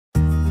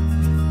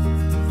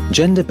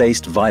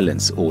Gender-based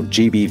violence, or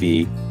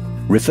GBV,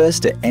 refers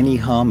to any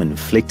harm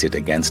inflicted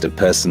against a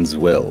person's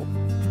will.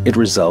 It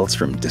results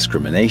from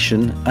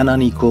discrimination and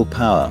unequal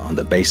power on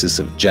the basis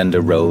of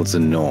gender roles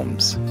and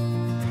norms.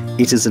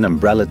 It is an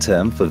umbrella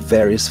term for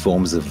various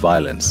forms of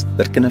violence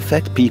that can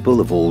affect people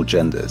of all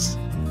genders,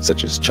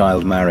 such as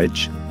child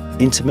marriage,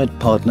 intimate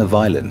partner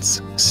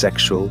violence,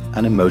 sexual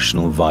and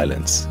emotional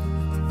violence.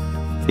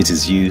 It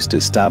is used to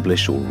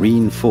establish or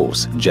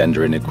reinforce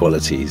gender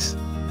inequalities.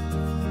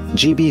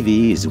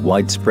 GBV is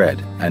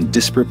widespread and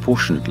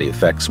disproportionately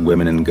affects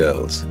women and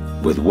girls,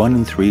 with 1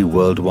 in 3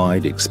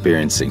 worldwide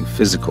experiencing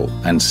physical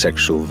and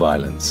sexual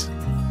violence.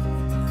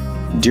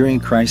 During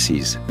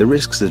crises, the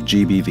risks of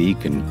GBV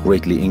can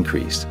greatly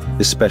increase,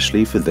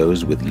 especially for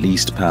those with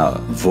least power,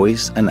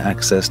 voice and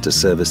access to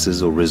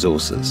services or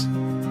resources.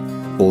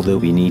 Although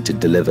we need to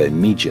deliver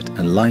immediate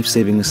and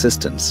life-saving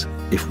assistance,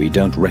 if we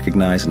don't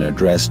recognize and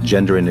address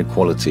gender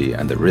inequality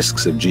and the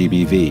risks of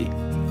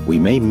GBV, we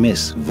may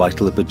miss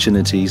vital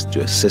opportunities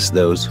to assist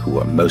those who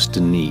are most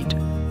in need,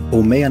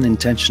 or may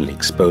unintentionally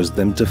expose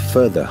them to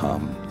further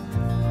harm.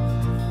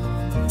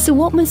 So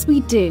what must we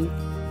do?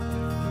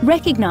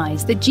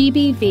 Recognize that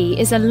GBV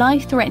is a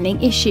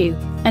life-threatening issue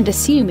and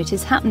assume it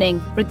is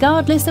happening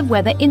regardless of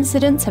whether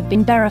incidents have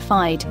been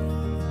verified.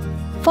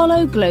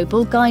 Follow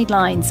global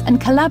guidelines and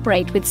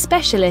collaborate with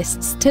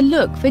specialists to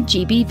look for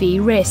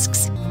GBV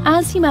risks.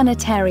 As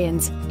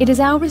humanitarians, it is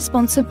our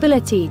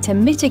responsibility to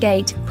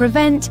mitigate,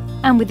 prevent,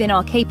 and within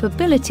our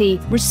capability,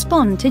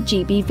 respond to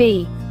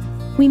GBV.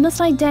 We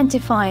must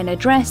identify and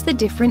address the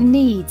different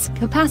needs,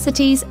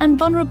 capacities, and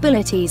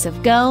vulnerabilities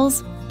of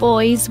girls,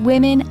 boys,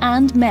 women,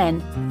 and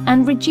men,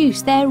 and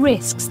reduce their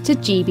risks to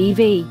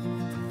GBV.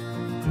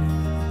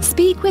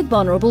 Speak with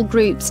vulnerable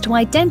groups to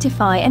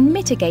identify and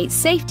mitigate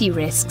safety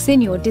risks in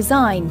your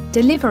design,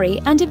 delivery,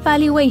 and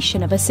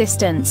evaluation of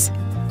assistance.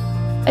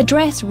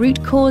 Address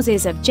root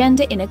causes of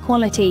gender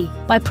inequality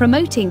by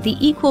promoting the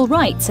equal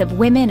rights of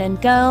women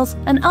and girls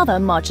and other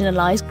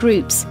marginalized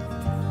groups.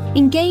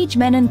 Engage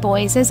men and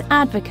boys as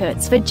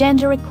advocates for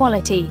gender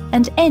equality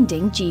and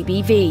ending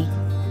GBV.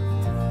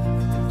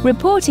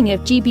 Reporting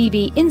of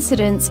GBV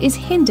incidents is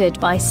hindered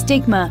by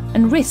stigma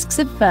and risks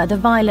of further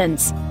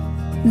violence.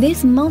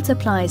 This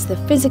multiplies the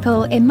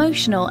physical,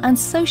 emotional, and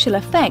social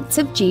effects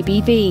of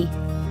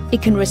GBV.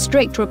 It can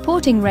restrict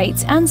reporting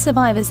rates and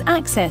survivors'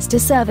 access to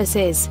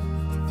services.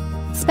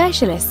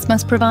 Specialists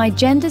must provide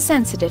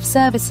gender-sensitive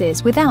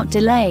services without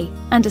delay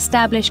and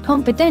establish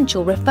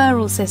confidential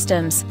referral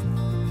systems.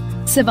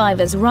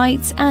 Survivors'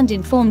 rights and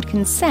informed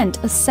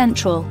consent are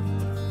central.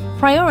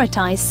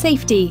 Prioritize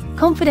safety,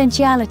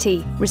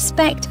 confidentiality,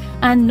 respect,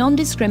 and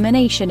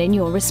non-discrimination in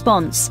your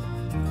response.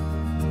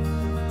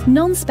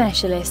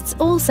 Non-specialists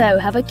also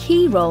have a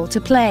key role to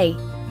play.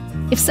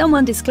 If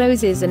someone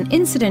discloses an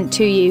incident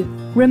to you,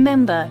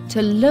 remember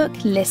to look,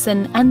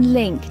 listen, and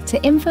link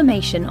to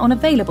information on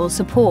available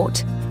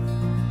support.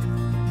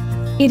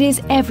 It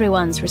is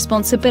everyone's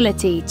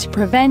responsibility to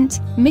prevent,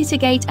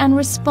 mitigate, and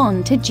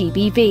respond to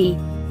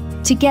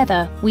GBV.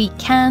 Together, we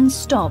can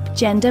stop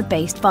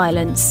gender-based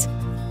violence.